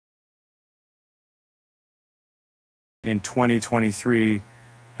In 2023,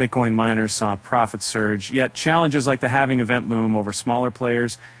 Bitcoin miners saw a profit surge, yet challenges like the halving event loom over smaller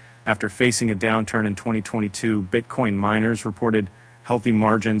players. After facing a downturn in 2022, Bitcoin miners reported healthy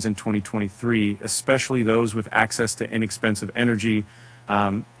margins in 2023, especially those with access to inexpensive energy.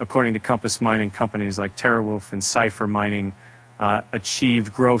 According to Compass mining, companies like TeraWulf and Cypher Mining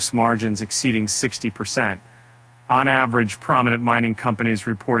achieved gross margins exceeding 60%. On average, prominent mining companies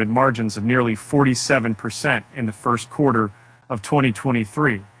reported margins of nearly 47% in the first quarter of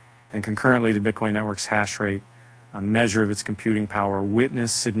 2023. And concurrently, the Bitcoin network's hash rate, a measure of its computing power,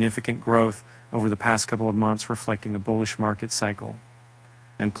 witnessed significant growth over the past couple of months, reflecting a bullish market cycle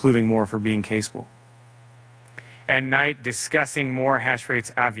and proving more for being caseable. At night, discussing more hash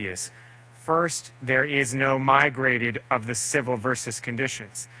rates obvious. First, there is no migrated of the civil versus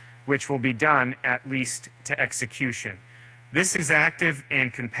conditions, which will be done at least to execution. This is active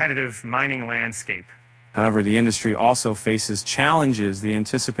and competitive mining landscape. However, the industry also faces challenges. The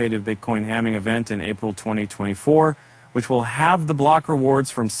anticipated Bitcoin halving event in April 2024, which will have the block rewards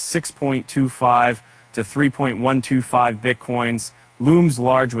from 6.25 to 3.125 Bitcoins, looms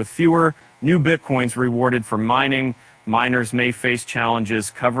large with fewer new Bitcoins rewarded for mining. Miners may face challenges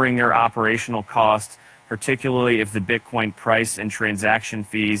covering their operational costs, particularly if the Bitcoin price and transaction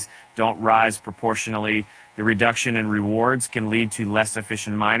fees don't rise proportionally. The reduction in rewards can lead to less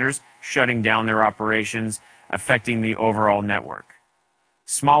efficient miners shutting down their operations, affecting the overall network.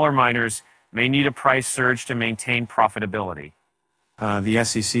 Smaller miners may need a price surge to maintain profitability. The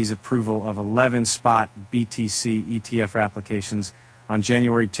SEC's approval of 11 spot BTC ETF applications on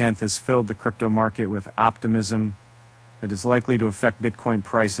January 10th has filled the crypto market with optimism that is likely to affect Bitcoin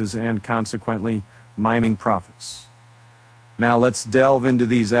prices and consequently mining profits. Now let's delve into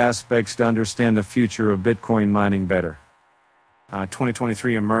these aspects to understand the future of Bitcoin mining better.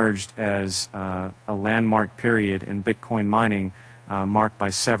 2023 emerged as a landmark period in Bitcoin mining, marked by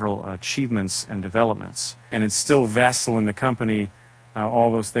several achievements and developments. And it's still vessel in the company,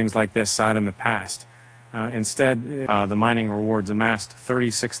 all those things like this side in the past. Instead, the mining rewards amassed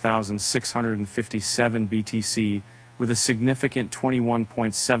 36,657 BTC with a significant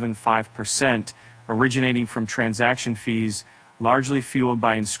 21.75% originating from transaction fees, largely fueled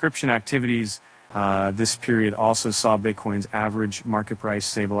by inscription activities. This period also saw Bitcoin's average market price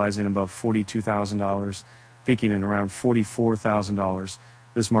stabilizing above $42,000, peaking in around $44,000.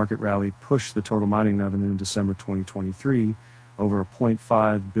 This market rally pushed the total mining revenue in December 2023 over a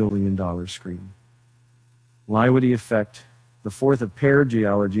 $0.5 billion screen. Liquidity effect, the fourth of pair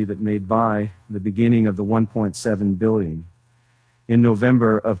geology that made by the beginning of the 1.7 billion in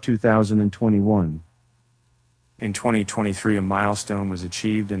November of 2021. In 2023, a milestone was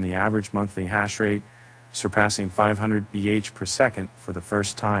achieved in the average monthly hash rate, surpassing 500 BH per second for the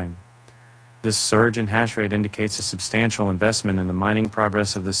first time. This surge in hash rate indicates a substantial investment in the mining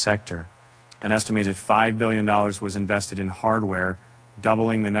progress of the sector. An estimated $5 billion was invested in hardware,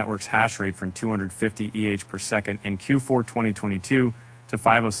 doubling the network's hash rate from 250 EH per second in Q4 2022 to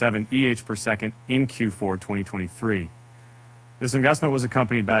 507 EH per second in Q4 2023. This investment was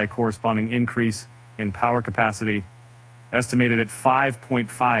accompanied by a corresponding increase in power capacity, estimated at 5.5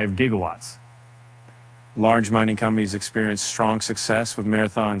 gigawatts. Large mining companies experienced strong success, with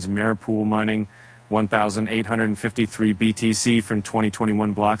Marathon's Marapool mining 1,853 BTC from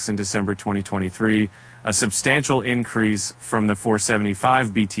 2021 blocks in December 2023, a substantial increase from the 475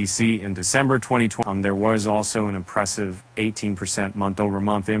 BTC in December 2020. There was also an impressive 18%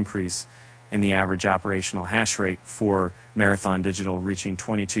 month-over-month increase in the average operational hash rate for Marathon Digital, reaching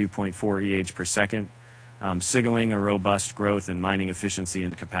 22.4 EH per second, signaling a robust growth in mining efficiency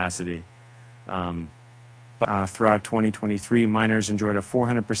and capacity. Throughout 2023, miners enjoyed a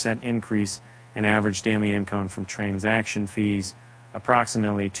 400% increase in average daily income from transaction fees,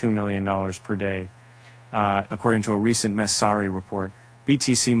 approximately $2 million per day. According to a recent Messari report,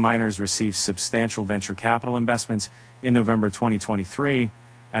 BTC miners received substantial venture capital investments in November 2023.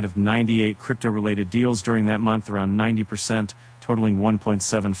 Out of 98 crypto-related deals during that month, around 90%, totaling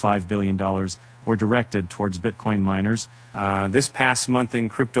 $1.75 billion, were directed towards Bitcoin miners. This past month in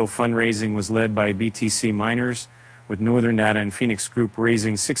crypto fundraising was led by BTC miners, with Northern Data and Phoenix Group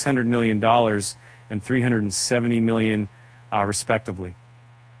raising $600 million and $370 million, respectively.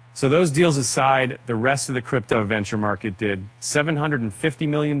 So those deals aside, the rest of the crypto venture market did $750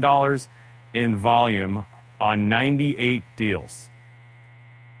 million in volume on 98 deals.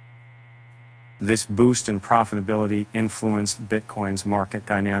 This boost in profitability influenced Bitcoin's market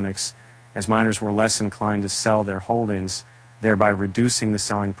dynamics, as miners were less inclined to sell their holdings, thereby reducing the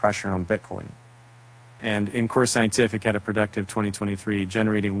selling pressure on Bitcoin. And in Core Scientific had a productive 2023,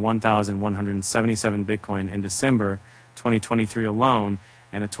 generating 1,177 Bitcoin in December 2023 alone,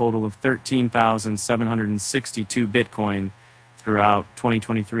 and a total of 13,762 Bitcoin throughout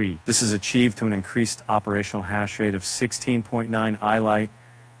 2023. This is achieved through an increased operational hash rate of 16.9 iLight.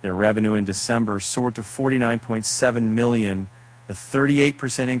 Their revenue in December soared to 49.7 million, a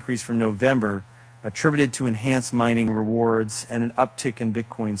 38% increase from November, attributed to enhanced mining rewards and an uptick in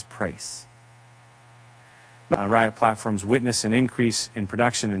Bitcoin's price. Riot Platforms witnessed an increase in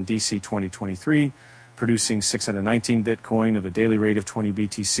production in DC 2023, producing 619 Bitcoin of a daily rate of 20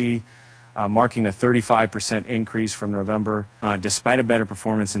 BTC, marking a 35% increase from November. Despite a better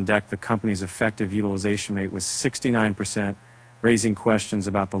performance in DEC, the company's effective utilization rate was 69%, raising questions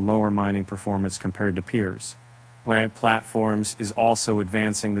about the lower mining performance compared to peers. Riot Platforms is also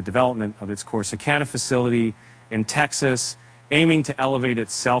advancing the development of its Corsicana facility in Texas, aiming to elevate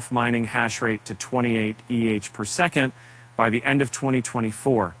its self-mining hash rate to 28 EH per second by the end of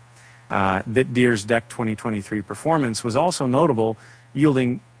 2024. Bitdeer's DEC 2023 performance was also notable,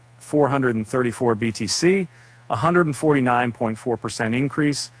 yielding 434 BTC, a 149.4%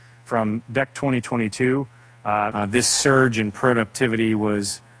 increase from DEC 2022. This surge in productivity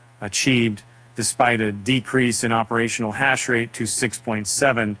was achieved despite a decrease in operational hash rate to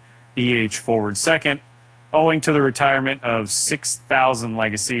 6.7 EH forward second, owing to the retirement of 6,000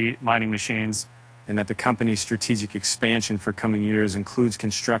 legacy mining machines, and that the company's strategic expansion for coming years includes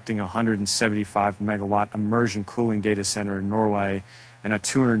constructing a 175 megawatt immersion cooling data center in Norway and a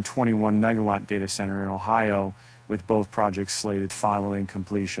 221 megawatt data center in Ohio, with both projects slated following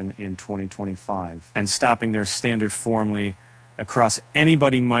completion in 2025, and stopping their standard formally across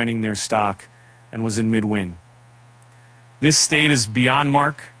anybody mining their stock and was in mid-win. This state is beyond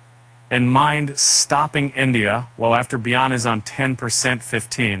mark and mined stopping India, while after Beyond is on 10%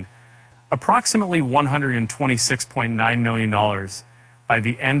 15, approximately $126.9 million by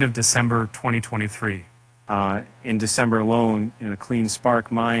the end of December 2023. In December alone, in a clean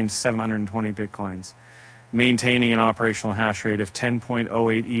spark, mined 720 Bitcoins, maintaining an operational hash rate of 10.08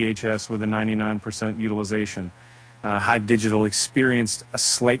 EHS with a 99% utilization. Hive Digital experienced a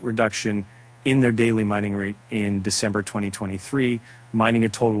slight reduction in their daily mining rate in December 2023, mining a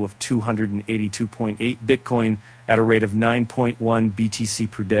total of 282.8 Bitcoin at a rate of 9.1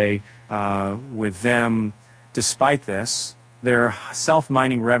 BTC per day. With them, despite this, their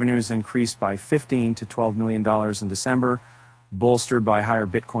self-mining revenues increased by $15 to $12 million in December, bolstered by higher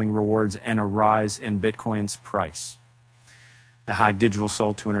Bitcoin rewards and a rise in Bitcoin's price. The Hive Digital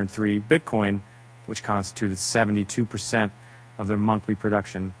sold 203 Bitcoin, which constituted 72% of their monthly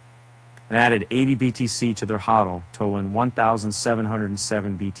production, and added 80 BTC to their hodl, totaling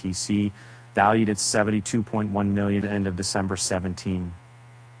 1,707 BTC, valued at $72.1 million at the end of December 17.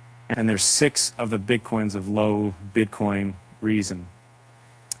 And there's 6 of the Bitcoins of low Bitcoin reason.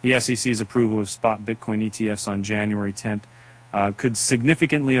 The SEC's approval of spot Bitcoin ETFs on January 10th could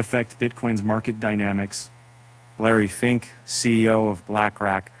significantly affect Bitcoin's market dynamics. Larry Fink, CEO of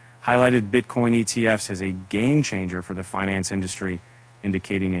BlackRock, highlighted Bitcoin ETFs as a game changer for the finance industry,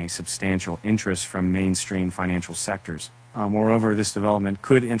 indicating a substantial interest from mainstream financial sectors. Moreover, this development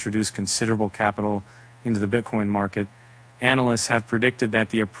could introduce considerable capital into the Bitcoin market. Analysts have predicted that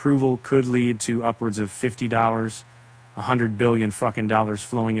the approval could lead to upwards of $50, $100 billion fucking dollars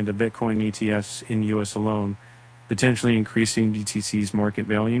flowing into Bitcoin ETFs in the US alone, potentially increasing BTC's market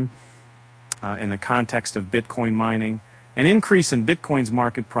value. In the context of Bitcoin mining, an increase in Bitcoin's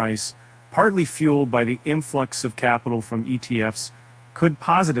market price, partly fueled by the influx of capital from ETFs, could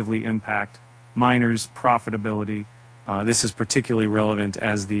positively impact miners' profitability. This is particularly relevant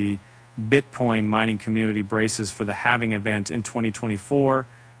as the Bitcoin mining community braces for the halving event in 2024,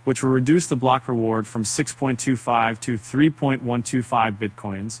 which will reduce the block reward from 6.25 to 3.125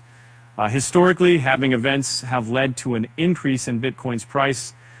 Bitcoins. Historically, halving events have led to an increase in Bitcoin's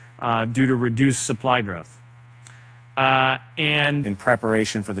price due to reduced supply growth. And in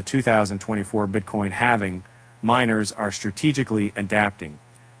preparation for the 2024 Bitcoin halving, miners are strategically adapting.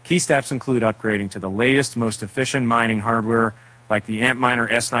 Key steps include upgrading to the latest, most efficient mining hardware like the Antminer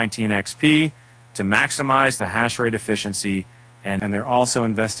S19 XP to maximize the hash rate efficiency, and they're also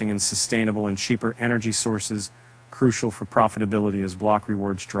investing in sustainable and cheaper energy sources, crucial for profitability as block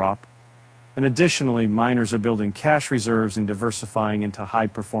rewards drop. And additionally, miners are building cash reserves and diversifying into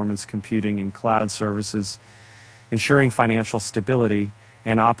high-performance computing and cloud services, ensuring financial stability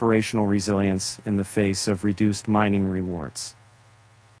and operational resilience in the face of reduced mining rewards.